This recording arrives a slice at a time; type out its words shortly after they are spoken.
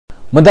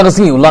Mentang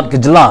ulat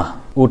kejelah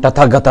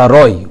Tathagata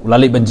Roy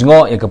ulali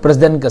benjengo ke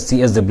presiden ke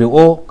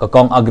CSWO ke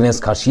kong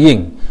Agnes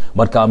Tathagata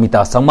berka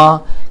amita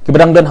sama ke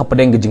bedang dan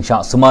hapadeng ke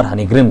jingsyak semar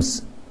hani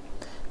grims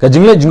ke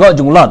jingle jengok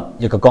jungulat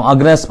ke kong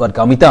Agnes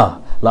berka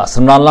amita la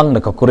senalang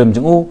ke kurim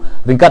jengu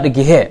ringkat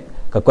ke he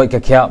ke koi ke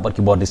khia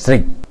berki bor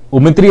distrik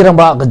Myntri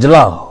Rangbah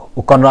kejelah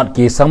konrad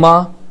ke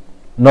sama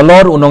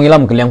nolor unong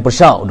ilam ke liang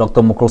persya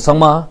Dr. Mukrul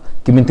sama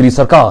ke menteri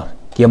sarkar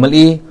ke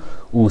MLE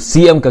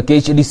CM ke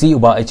KHDC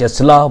ubah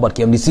HS Selah buat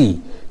KMDC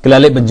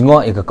kelalik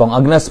benjengo ke kong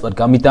Agnes buat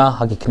kamita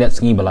haki knet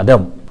sengi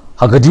baladam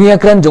hak dunia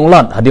keren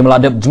jonglat hadir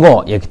meladap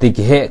jengo ya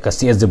ketika he ke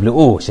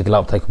CSWO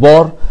syekilap thai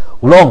kbor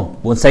ulong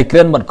bun sai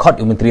keren buat khot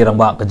Myntri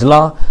Rangbah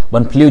kejela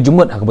ban peliu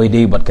jumut hak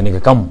baidi buat kini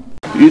kekam.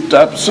 It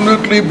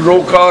absolutely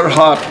broke our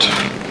heart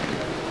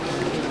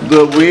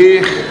the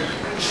way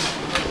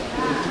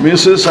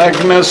Mrs.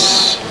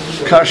 Agnes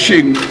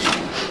Tathagata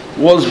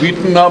was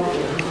beaten up.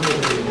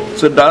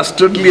 It's a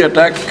dastardly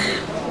attack.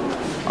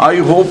 I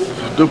hope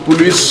the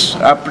police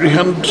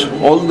apprehend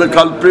all the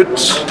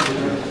culprits,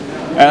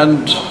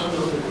 and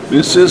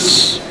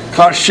Mrs.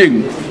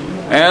 Tathagata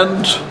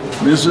and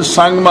Mrs.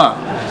 Rangbah,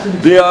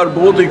 they are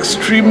both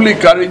extremely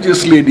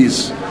courageous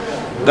ladies.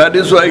 That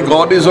is why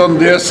God is on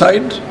their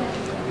side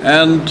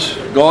and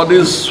God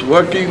is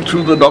working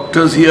through the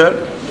doctors here.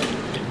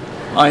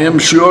 I am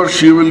sure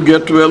she will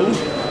get well.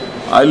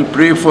 I'll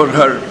pray for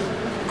her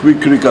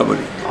quick recovery.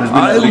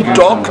 I'll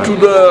talk to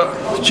the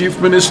Chief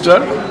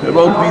Minister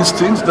about these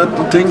things, the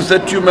things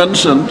that you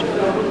mentioned,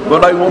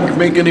 but I won't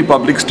make any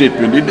public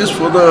statement. It is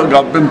for the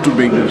government to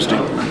make a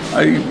statement.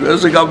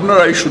 As a governor,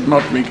 I should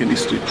not make any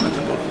statement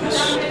about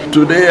this.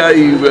 Today,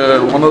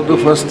 one of the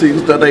first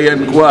things that I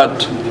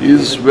inquired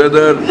is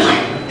whether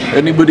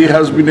anybody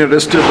has been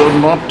arrested or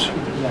not.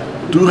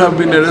 Two have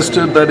been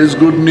arrested, that is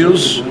good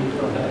news.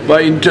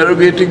 By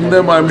interrogating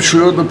them, I'm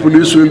sure the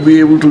police will be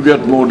able to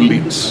get more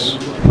leads.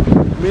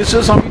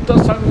 Mrs.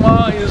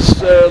 Rangbah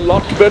is a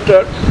lot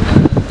better.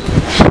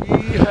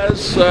 She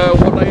has,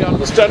 what I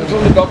understand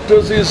from the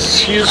doctors is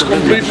she is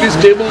completely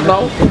stable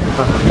now.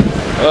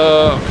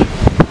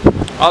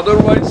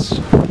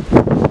 Otherwise,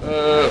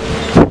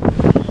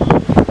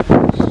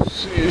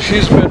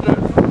 she's better.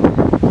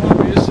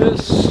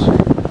 Mrs.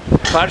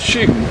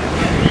 Tathagata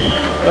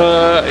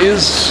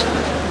is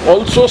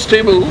also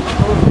stable,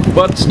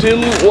 but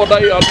still what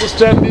I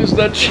understand is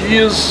that she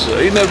is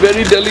in a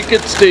very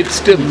delicate state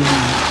still.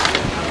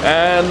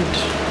 And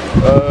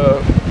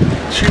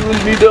she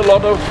will need a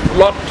lot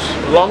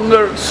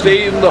longer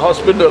stay in the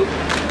hospital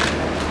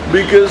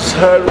because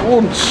her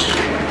wounds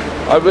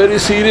are very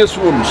serious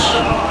wounds.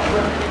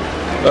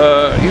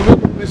 Even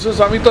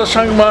Mrs. Tathagata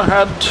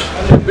had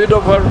a bit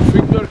of her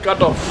finger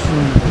cut off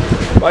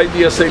by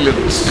the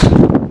assailants.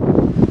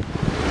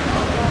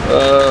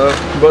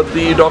 But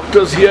the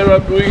doctors here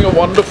are doing a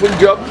wonderful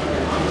job.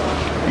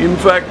 In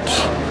fact,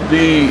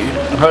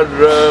 her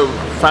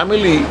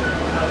family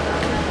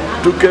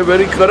took a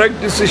very correct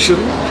decision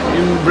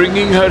in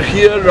bringing her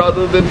here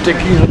rather than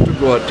taking her to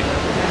Guwahati.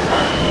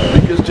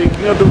 Because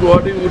taking her to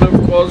Guwahati would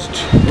have caused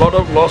a lot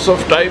of loss of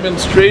time and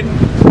strain.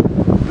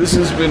 This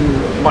has been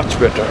much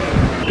better.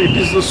 It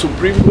is the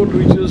Supreme Court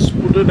which has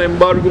put an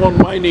embargo on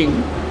mining.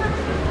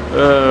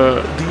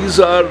 This is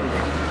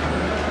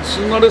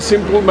not a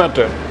simple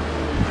matter.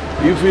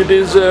 If it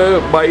is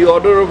by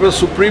order of a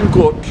Supreme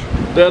Court,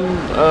 then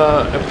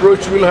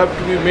approach will have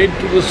to be made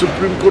to the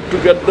Supreme Court to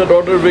get that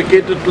order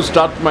vacated to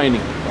start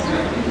mining.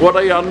 What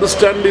I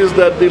understand is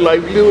that the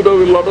livelihood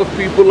of a lot of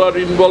people are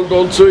involved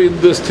also in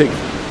this thing.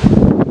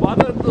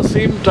 But at the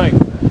same time,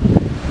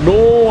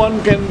 no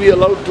one can be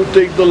allowed to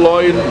take the law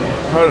in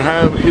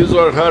his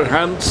or her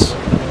hands,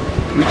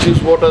 which is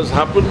what has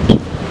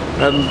happened.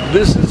 And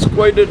this is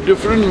quite a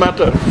different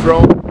matter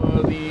from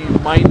the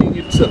mining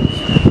itself.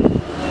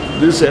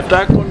 This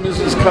attack on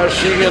Mrs.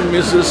 Tathagata and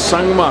Mrs.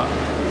 Rangbah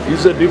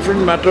is a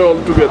different matter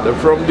altogether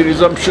from the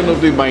resumption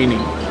of the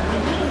mining.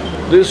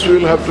 This we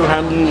will have to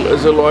handle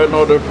as a law and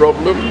order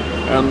problem,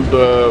 and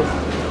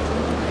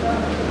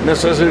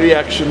necessary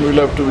action will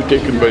have to be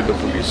taken by the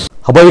police.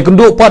 Habai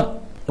kynduh pat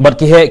bat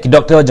kihe ki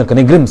Dr.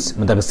 Jangkani Grims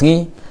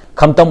mentagasengi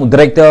kamtam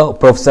Director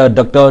Professor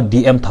Dr.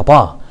 DM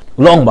Thapa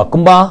long ba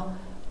kumba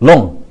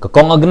long ke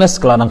kong Agnes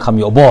kelanang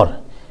kami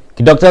obor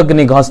ki Dr.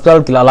 Gani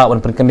Hospital kilala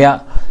wan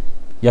perkendia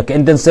ya ke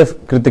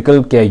intensive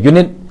critical care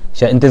unit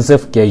sya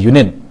intensive care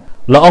unit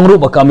laong ru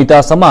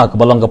bakamita sama ke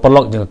balong ke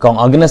perlok jeng kong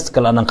Agnes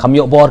kelanang kami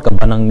obor ke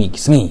banang mi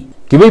kisngi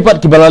kibai pat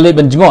ki balale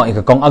benjengo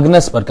ke kong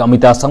Agnes bar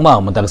kamita sama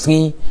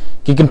mentagasengi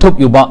ki kentup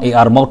yuba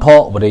AR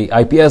mautho badai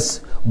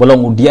IPS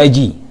bolong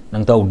DIG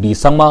nang tau di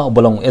Sangma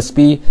bolong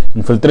SP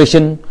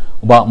infiltration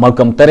uba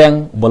Malcolm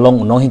Tereng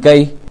bolong Nong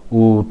Hikai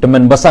u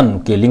temen basan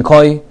ke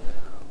Lingkhoi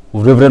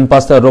Reverend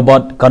Pastor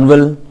Robert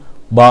Canwell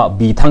ba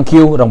bi thank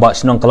you rang ba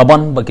snong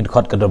kalaban ba kit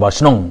khot ka ba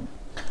snong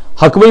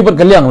hakbai bat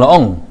kaliang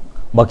laong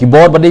ba ki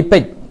bor badai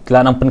pek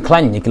kelanang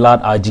penklan ni kelat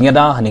a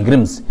jingada hani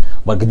Grims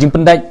ba gejing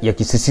pendai ya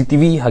ki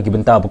CCTV hagi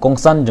benta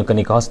bekongsan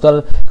jengkani ka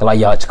hostel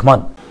kalaya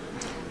chakman.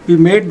 We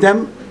made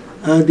them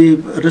they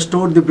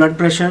restored the blood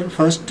pressure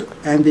first,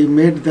 and they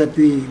made that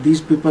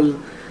these people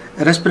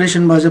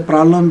respiration was a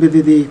problem with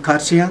the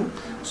cardiac,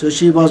 so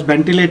she was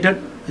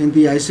ventilated in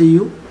the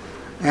ICU,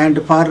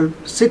 and for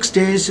 6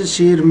 days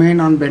she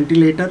remained on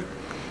ventilator.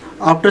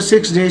 After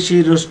 6 days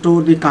she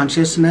restored the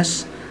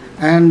consciousness,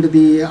 and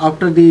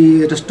after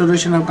the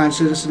restoration of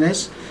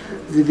consciousness,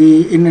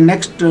 in the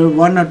next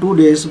 1 or 2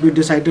 days we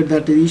decided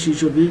that she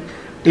should be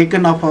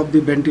taken off of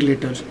the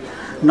ventilator.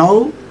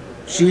 Now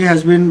she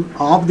has been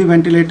off the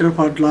ventilator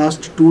for the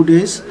last 2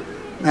 days,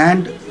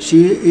 and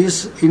she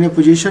is in a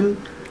position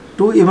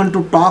to even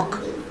to talk,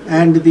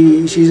 and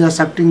she is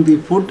accepting the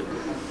food,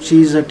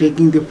 she is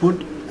taking the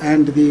food,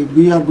 and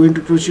we are going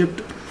to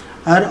shift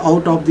her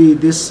out of the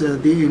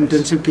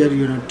intensive care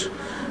unit.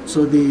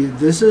 So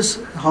this is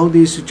how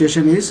the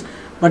situation is,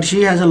 but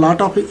she has a lot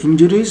of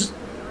injuries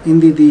in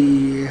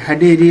the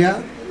head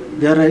area.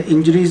 There are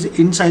injuries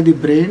inside the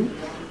brain,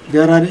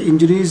 there are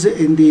injuries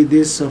in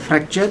this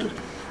fracture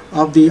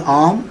of the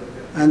arm,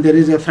 and there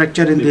is a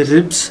fracture in the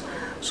ribs.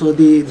 So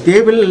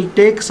they will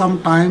take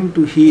some time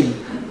to heal.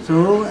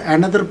 So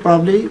another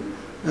probably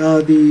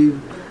 2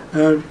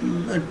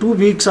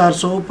 weeks or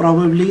so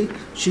probably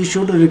she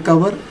should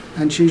recover,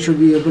 and she should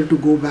be able to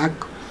go back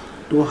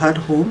to her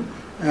home,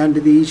 and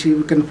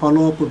she can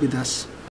follow up with us.